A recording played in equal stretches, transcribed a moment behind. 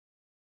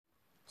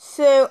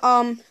So,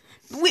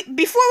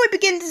 before we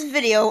begin this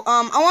video,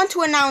 I want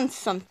to announce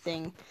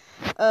something.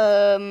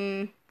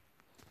 Okay,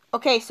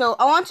 so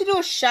I want to do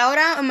a shout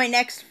out in my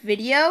next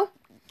video.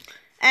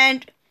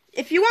 And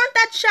if you want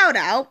that shout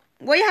out,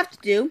 what you have to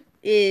do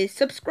is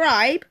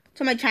subscribe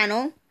to my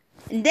channel.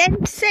 And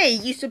then say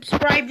you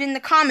subscribed in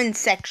the comments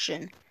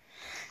section.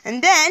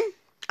 And then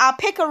I'll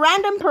pick a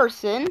random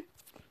person.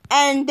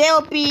 And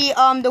they'll be,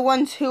 the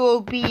ones who will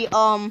be,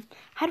 how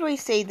do I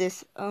say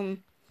this?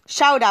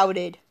 Shout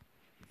outed.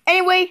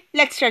 Anyway,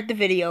 let's start the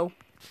video.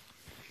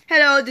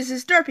 Hello, this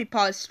is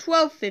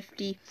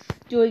DerpyPaws1250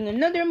 doing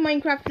another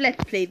Minecraft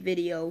Let's Play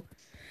video.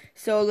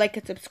 So like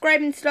and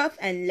subscribe and stuff,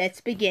 and let's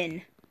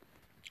begin.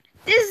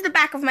 This is the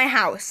back of my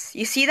house.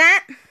 You see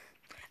that?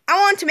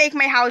 I want to make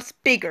my house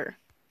bigger.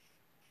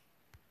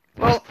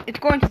 Well, it's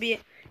going to be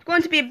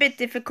a bit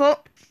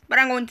difficult, but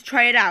I'm going to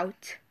try it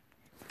out.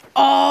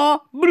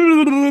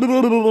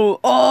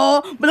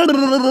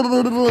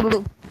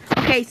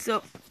 Okay,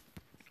 so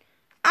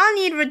I'll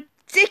need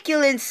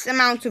ridiculous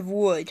amounts of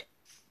wood.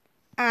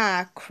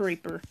 Ah,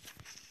 creeper.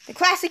 The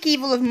classic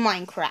evil of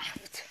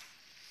Minecraft.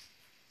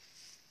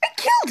 I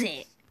killed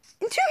it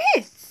in 2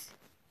 hits.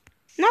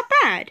 Not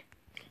bad.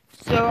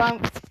 So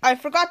I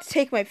forgot to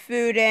take my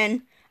food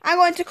in. I'm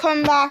going to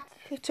come back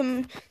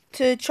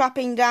to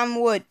chopping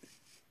down wood.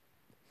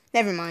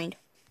 Never mind.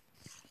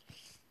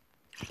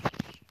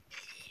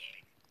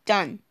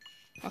 Done.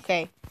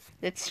 Okay,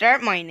 let's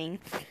start mining.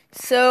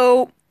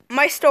 So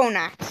my stone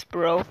axe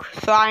broke,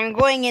 so I'm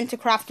going in to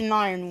craft an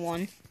iron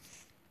one.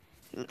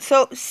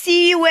 So,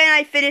 see you when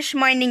I finish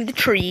mining the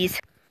trees.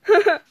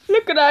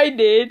 Look what I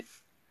did.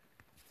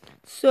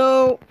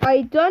 So,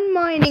 I done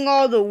mining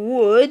all the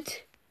wood.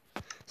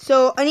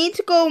 So, I need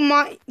to go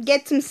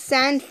get some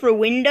sand for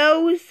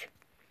windows.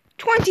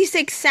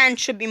 26 sand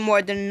should be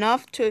more than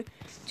enough to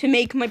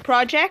make my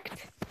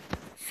project.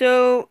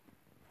 So,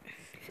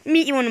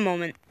 meet you in a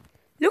moment.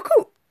 Look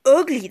how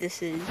ugly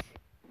this is.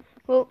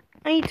 Well,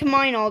 I need to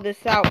mine all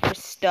this out for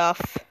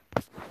stuff.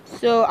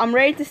 So, I'm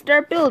ready to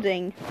start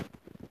building.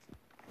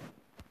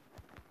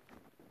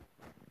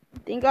 I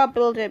think I'll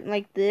build it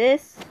like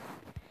this.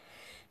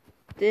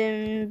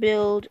 Then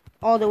build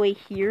all the way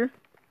here.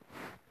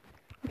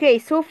 Okay,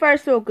 so far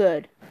so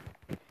good.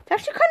 It's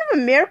actually kind of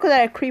a miracle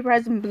that a creeper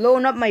hasn't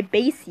blown up my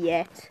base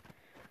yet.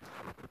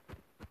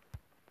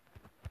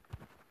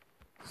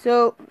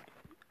 So,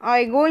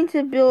 I'm going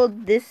to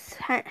build this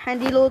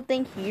handy little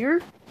thing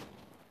here.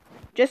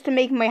 Just to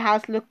make my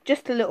house look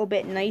just a little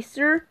bit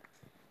nicer.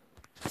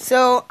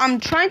 So, I'm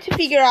trying to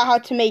figure out how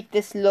to make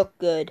this look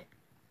good.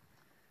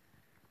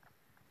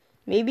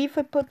 Maybe if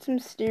I put some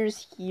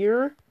stairs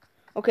here.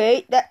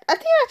 Okay, I think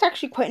that's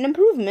actually quite an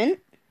improvement.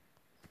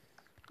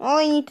 All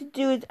I need to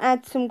do is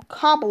add some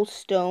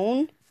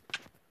cobblestone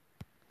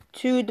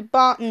to the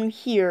bottom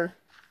here.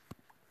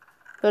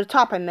 To the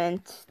top I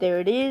meant. There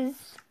it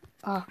is.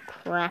 Oh,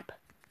 crap.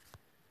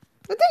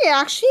 I think I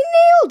actually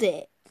nailed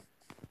it.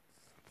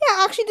 Yeah,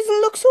 it actually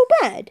doesn't look so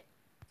bad.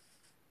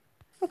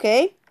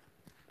 Okay.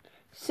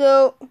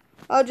 So,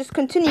 I'll just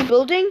continue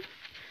building.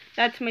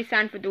 That's my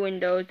sand for the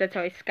windows. That's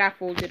how I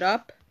scaffold it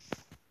up.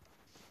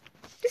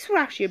 This would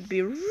actually be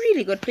a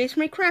really good place for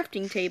my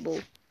crafting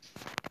table.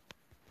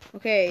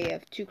 Okay, I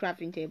have 2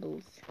 crafting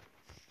tables.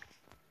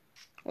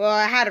 Well,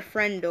 I had a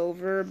friend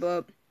over,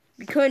 but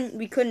we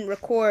couldn't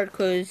record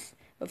because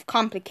of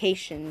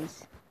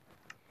complications.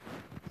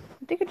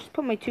 I think I just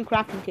put my 2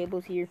 crafting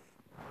tables here.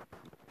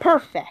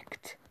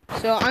 Perfect.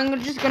 So I'm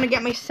just gonna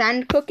get my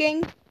sand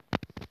cooking,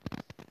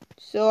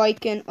 so I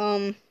can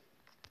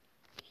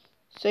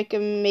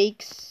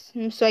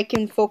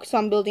focus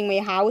on building my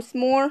house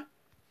more.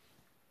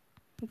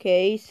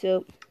 Okay,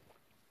 so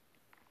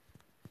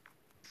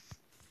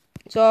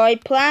I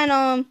plan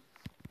on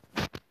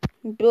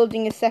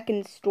building a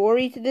second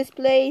story to this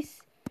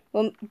place.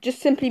 Well,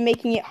 just simply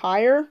making it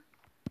higher.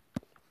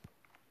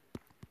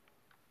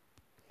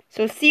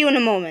 So see you in a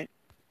moment.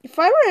 If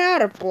I run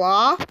out of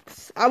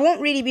blocks, I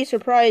won't really be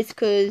surprised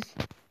because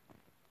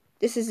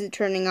this isn't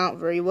turning out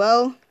very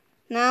well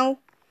now.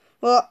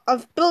 Well,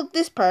 I've built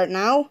this part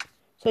now,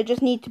 so I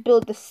just need to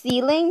build the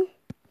ceiling.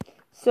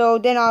 So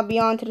then I'll be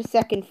on to the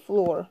second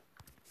floor.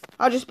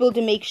 I'll just build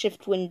a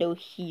makeshift window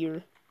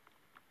here.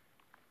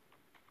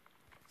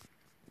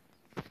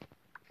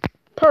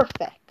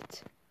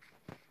 Perfect.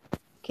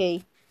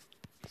 Okay,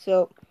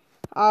 so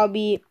I'll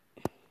be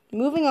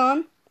moving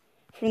on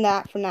from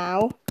that for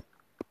now.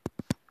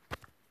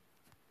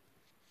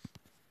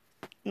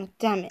 Oh,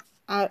 damn it!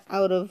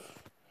 Out of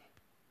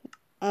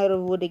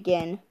wood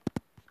again.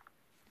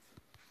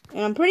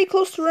 And I'm pretty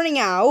close to running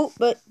out,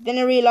 but then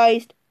I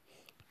realized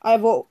I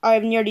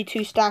have nearly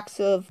 2 stacks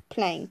of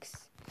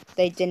planks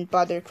that I didn't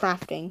bother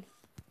crafting.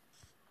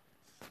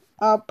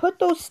 I'll put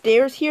those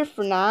stairs here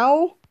for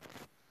now.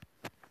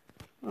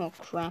 Oh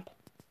crap.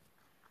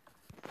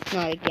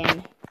 Not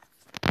again.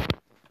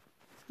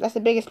 That's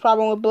the biggest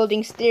problem with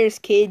building stairs,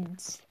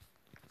 kids.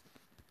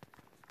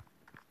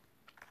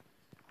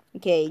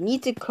 Okay,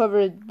 need to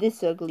cover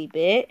this ugly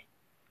bit.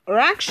 Or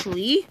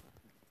actually,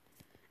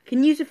 I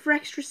can use it for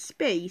extra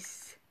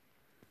space.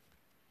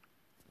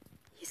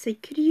 Yes, I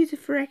could use it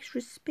for extra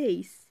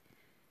space.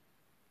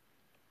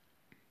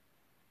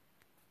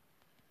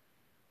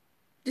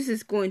 This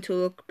is going to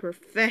look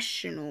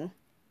professional.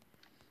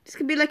 This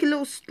could be like a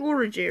little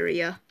storage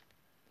area.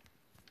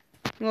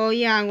 Well,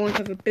 yeah, I'm going to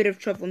have a bit of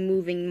trouble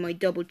moving my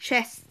double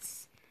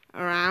chests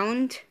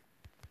around,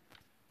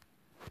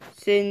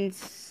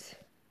 since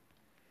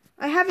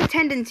I have a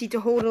tendency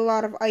to hold a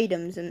lot of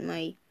items in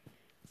my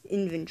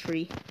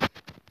inventory.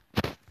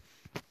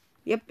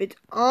 Yep, it's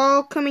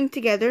all coming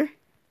together.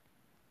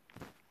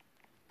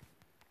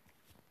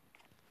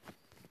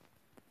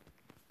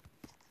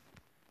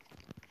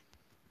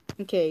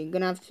 Okay, I'm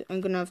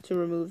gonna have to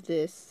remove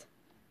this.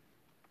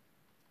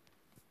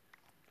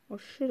 Or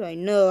should I?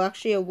 No,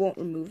 actually I won't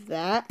remove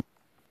that.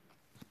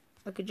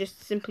 I could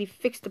just simply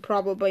fix the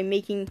problem by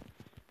making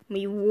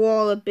my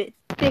wall a bit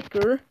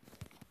thicker.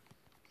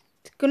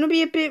 It's gonna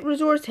be a bit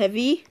resource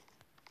heavy,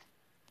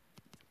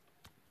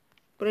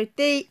 but I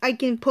think I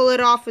can pull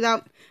it off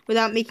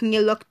without making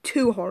it look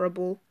too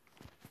horrible.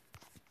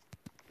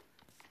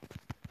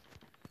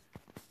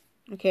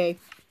 Okay,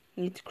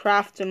 I need to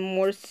craft some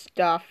more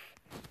stuff.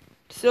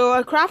 So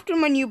I crafted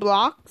my new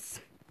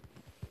blocks.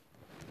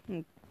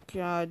 Oh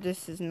God,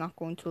 this is not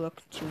going to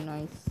look too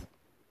nice.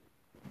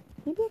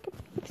 Maybe I could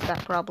fix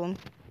that problem.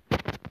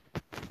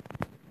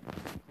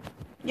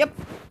 Yep.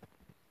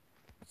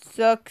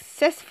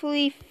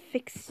 Successfully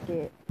fixed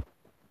it.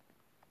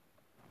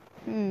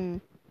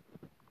 Would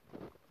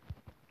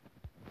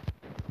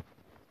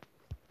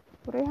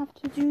I have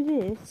to do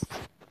this?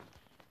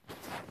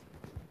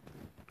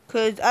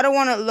 Because I don't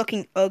want it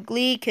looking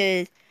ugly,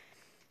 because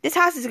this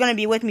house is going to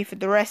be with me for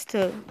the rest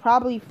of,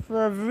 probably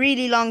for a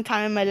really long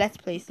time in my Let's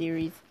Play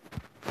series.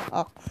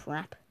 Oh,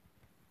 crap.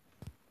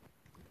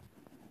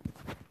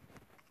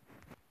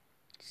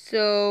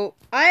 So,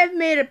 I've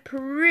made a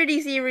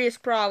pretty serious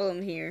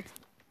problem here.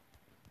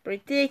 But I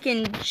think I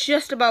can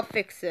just about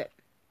fix it.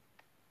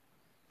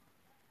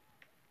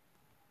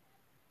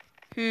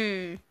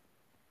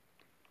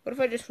 What if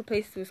I just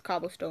replace this with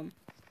cobblestone?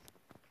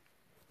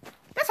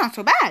 That's not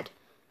so bad.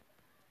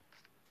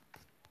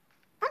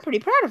 I'm pretty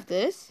proud of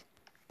this.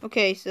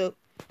 Okay, so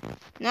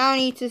now I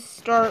need to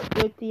start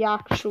with the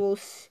actual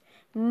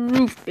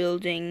roof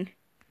building.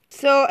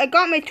 So I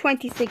got my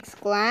 26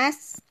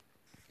 glass.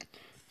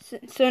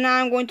 So now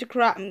I'm going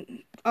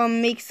to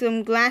make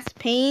some glass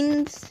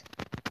panes.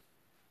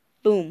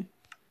 Boom.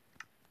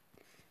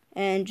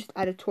 And just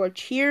add a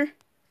torch here.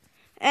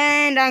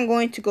 And I'm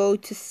going to go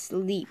to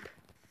sleep.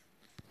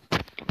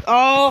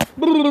 Oh.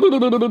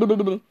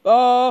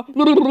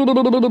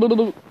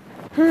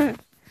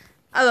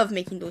 I love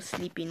making those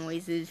sleepy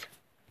noises.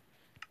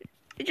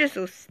 It's just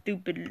so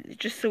stupid. It's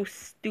just so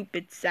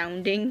stupid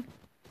sounding.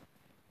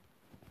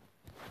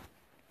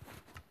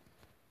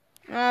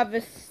 I have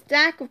a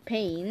stack of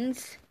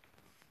panes,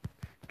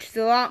 which is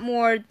a lot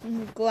more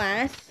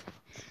glass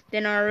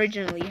than I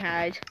originally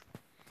had.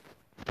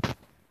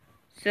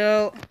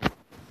 So,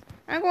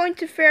 I'm going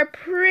to fare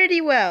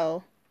pretty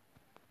well.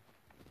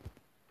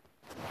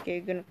 Okay,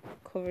 gonna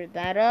cover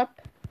that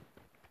up.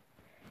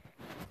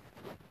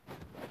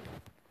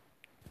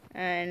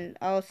 And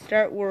I'll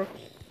start work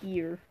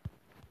here.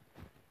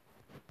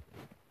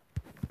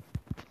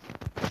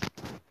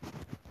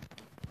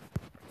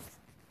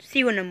 See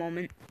you in a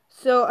moment.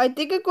 So I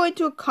think I'm going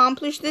to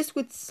accomplish this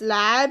with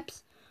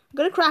slabs. I'm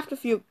gonna craft a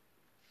few.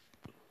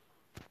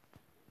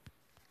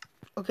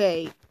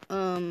 Okay,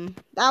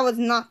 that was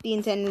not the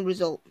intended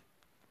result.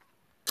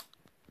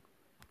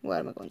 What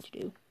am I going to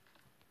do?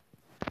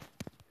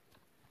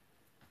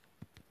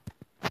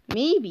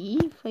 Maybe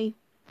if I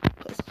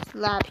put a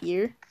slab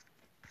here.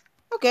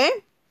 Okay,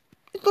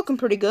 it's looking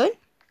pretty good.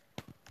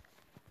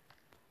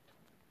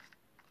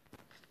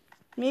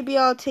 Maybe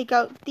I'll take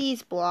out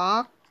these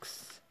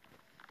blocks.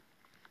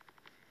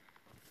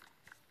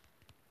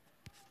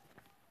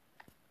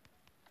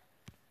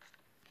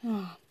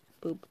 Oh,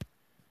 poop.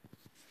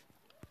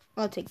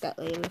 I'll take that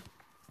later.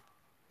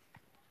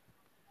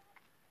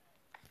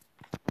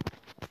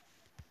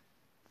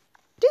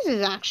 This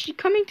is actually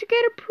coming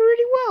together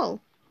pretty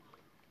well.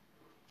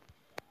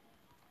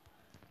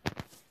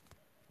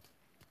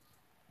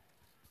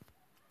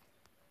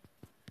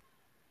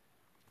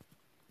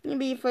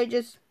 Maybe if I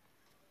just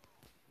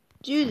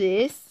do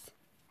this.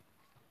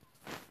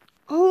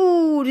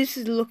 Oh, this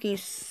is looking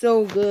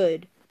so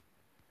good.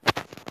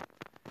 I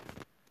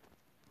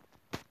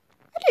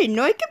didn't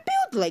know I could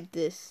build like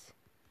this.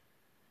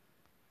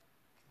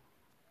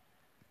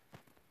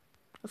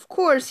 Of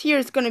course, here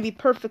it's going to be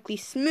perfectly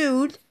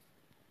smooth,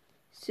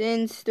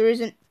 since there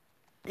isn't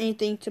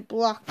anything to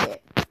block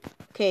it.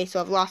 Okay, so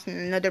I've lost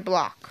another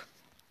block.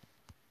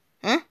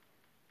 Huh?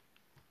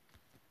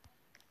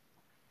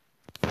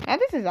 Now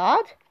this is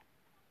odd.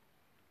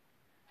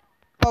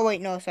 Oh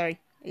wait, no, sorry.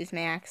 It's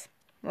my axe.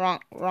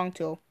 Wrong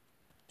tool.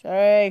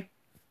 Sorry.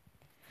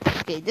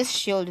 Okay, this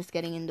shield is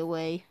getting in the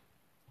way.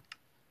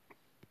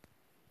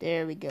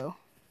 There we go.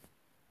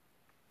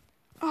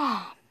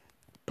 Ah,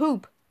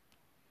 poop.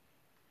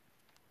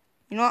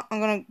 You know what? I'm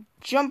gonna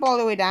jump all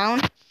the way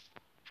down.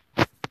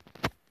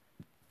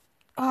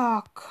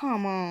 Oh,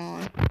 come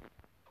on.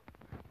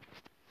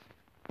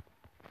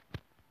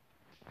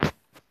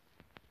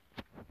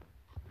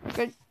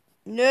 Good.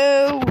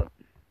 No.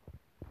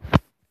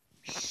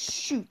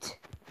 Shoot.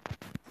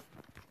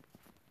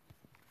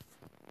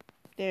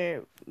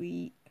 There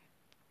we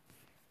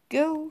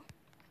go.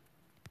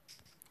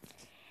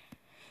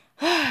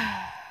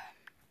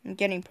 I'm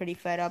getting pretty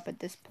fed up at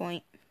this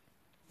point.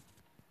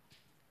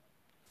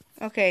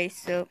 Okay,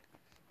 so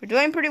we're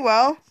doing pretty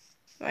well.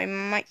 I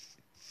might...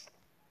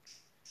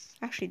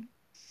 Actually,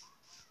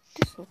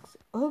 this looks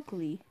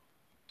ugly.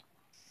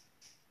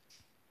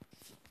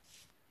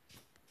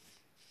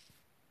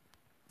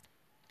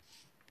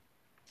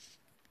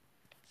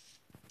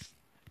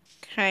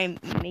 Can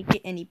I make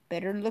it any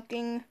better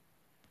looking?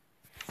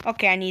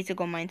 Okay, I need to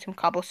go mine some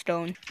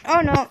cobblestone.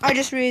 Oh no, I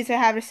just realized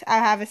I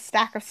have a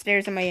stack of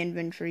stairs in my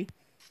inventory.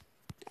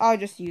 I'll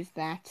just use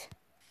that.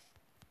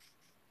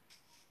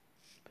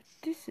 But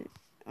this is...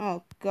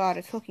 Oh god,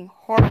 it's looking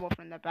horrible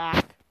from the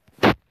back.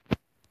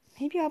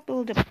 Maybe I'll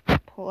build a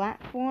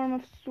platform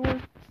of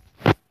sorts.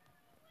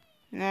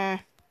 Nah.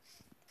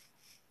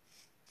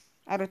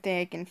 I don't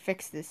think I can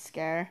fix this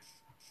scare.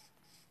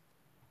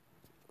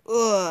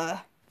 Ugh.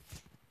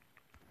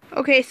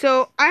 Okay,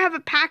 so I have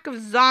a pack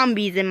of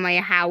zombies in my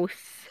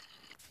house.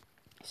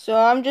 So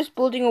I'm just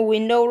building a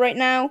window right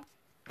now.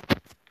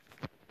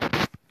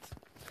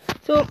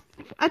 So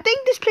I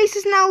think this place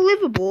is now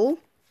livable.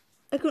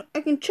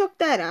 I can chuck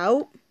that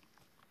out.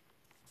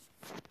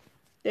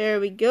 There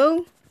we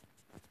go.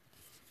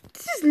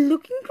 This is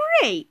looking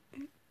great.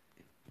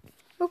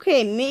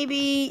 Okay,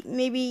 maybe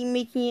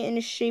making it in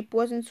a shape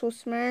wasn't so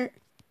smart.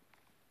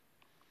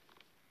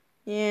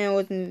 Yeah, it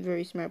wasn't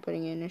very smart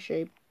putting it in a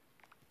shape.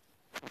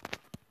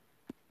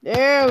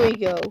 There we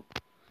go.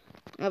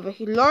 I have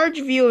a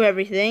large view of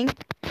everything.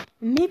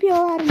 Maybe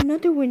I'll add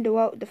another window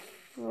out the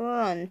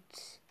front.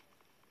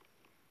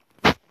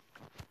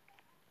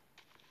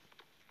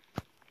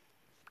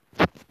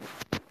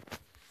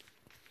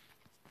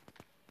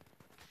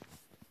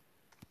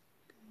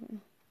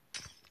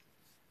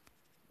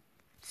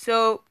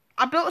 So,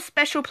 I built a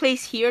special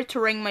place here to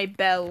ring my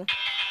bell.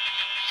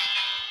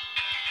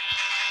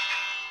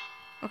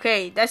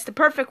 Okay, that's the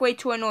perfect way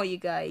to annoy you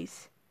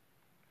guys.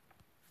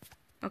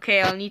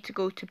 Okay, I'll need to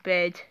go to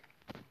bed.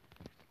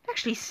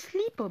 Actually,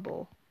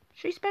 sleepable.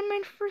 Should I spend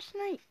my first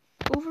night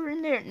over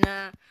in there?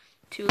 Nah,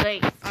 too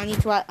late.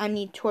 I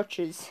need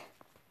torches.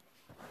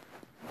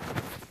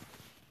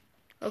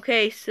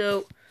 Okay,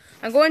 so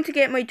I'm going to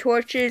get my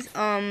torches.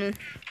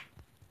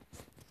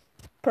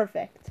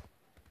 Perfect.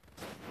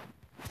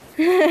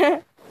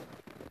 Okay,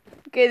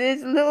 this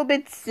is a little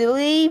bit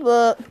silly,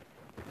 but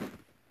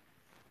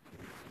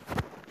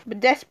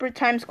desperate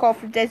times call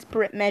for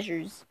desperate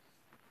measures.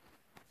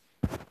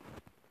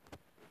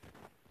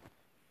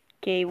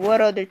 Okay, what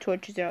other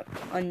torches are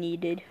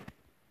unneeded?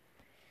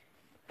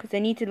 Because I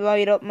need to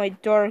light up my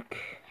dark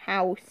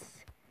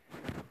house.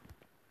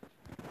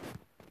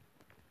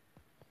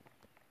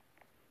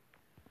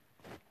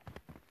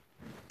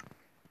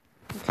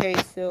 Okay,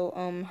 so,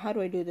 how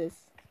do I do this?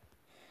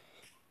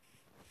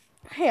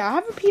 Hey, I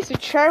have a piece of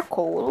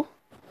charcoal.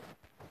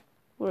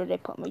 Where did I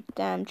put my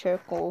damn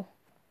charcoal?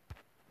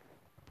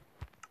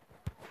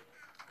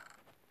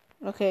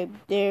 Okay,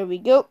 there we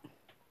go.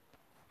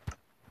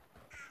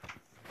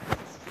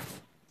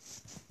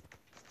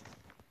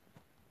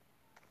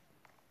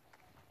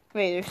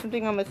 Wait, there's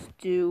something I must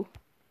do.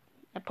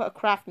 I put a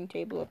crafting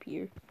table up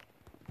here.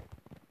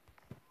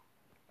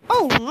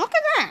 Oh, look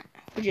at that!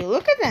 Would you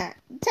look at that?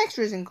 The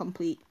texture is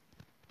incomplete.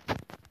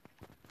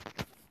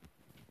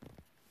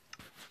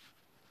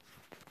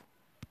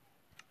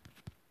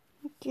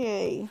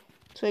 Okay,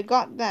 so I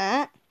got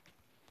that.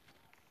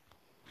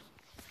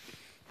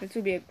 This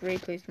would be a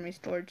great place for my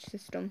storage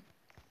system.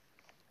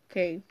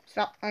 Okay,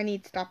 stop. I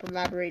need to stop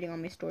elaborating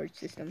on my storage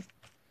system.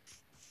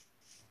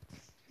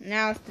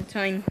 Now it's the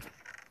time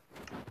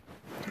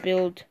to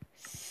build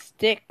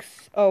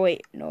sticks. Oh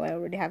wait, no, I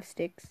already have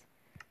sticks.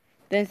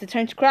 Then it's the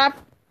time to craft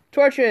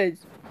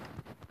torches.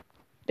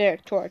 There,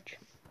 torch.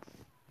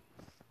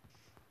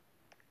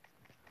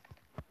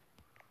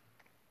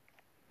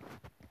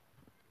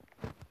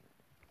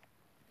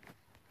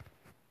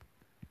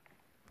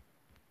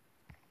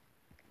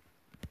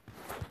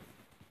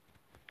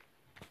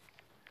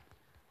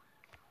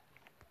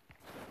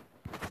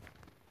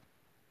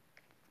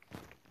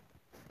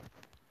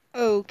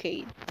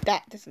 Okay,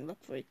 that doesn't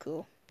look very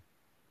cool.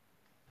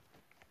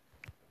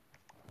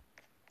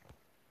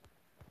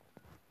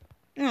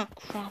 Oh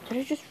crap, did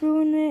I just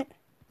ruin it?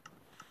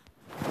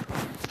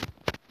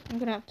 I'm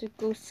gonna have to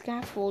go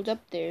scaffold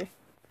up there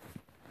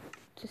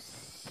to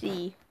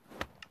see.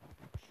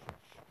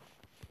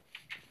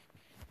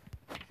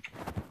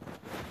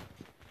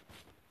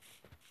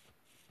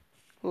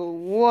 Oh,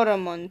 what a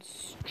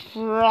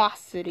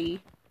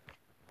monstrosity.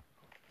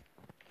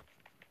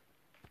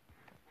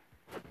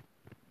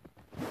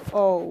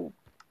 Oh,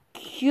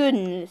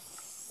 goodness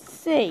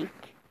sake.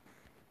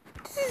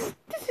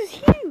 This is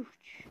huge.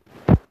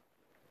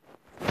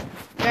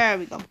 There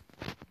we go.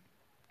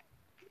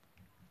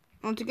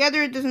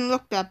 Altogether, it doesn't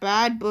look that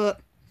bad,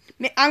 but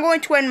I'm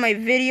going to end my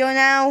video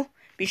now.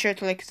 Be sure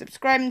to like and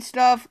subscribe and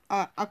stuff.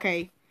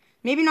 Okay.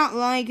 Maybe not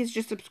like, it's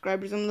just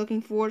subscribers I'm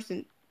looking for,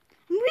 since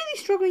I'm really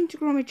struggling to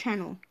grow my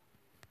channel.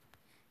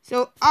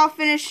 So, I'll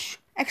finish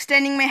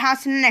extending my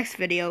house in the next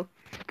video.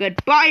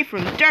 Goodbye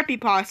from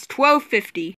DerpyPaws1250.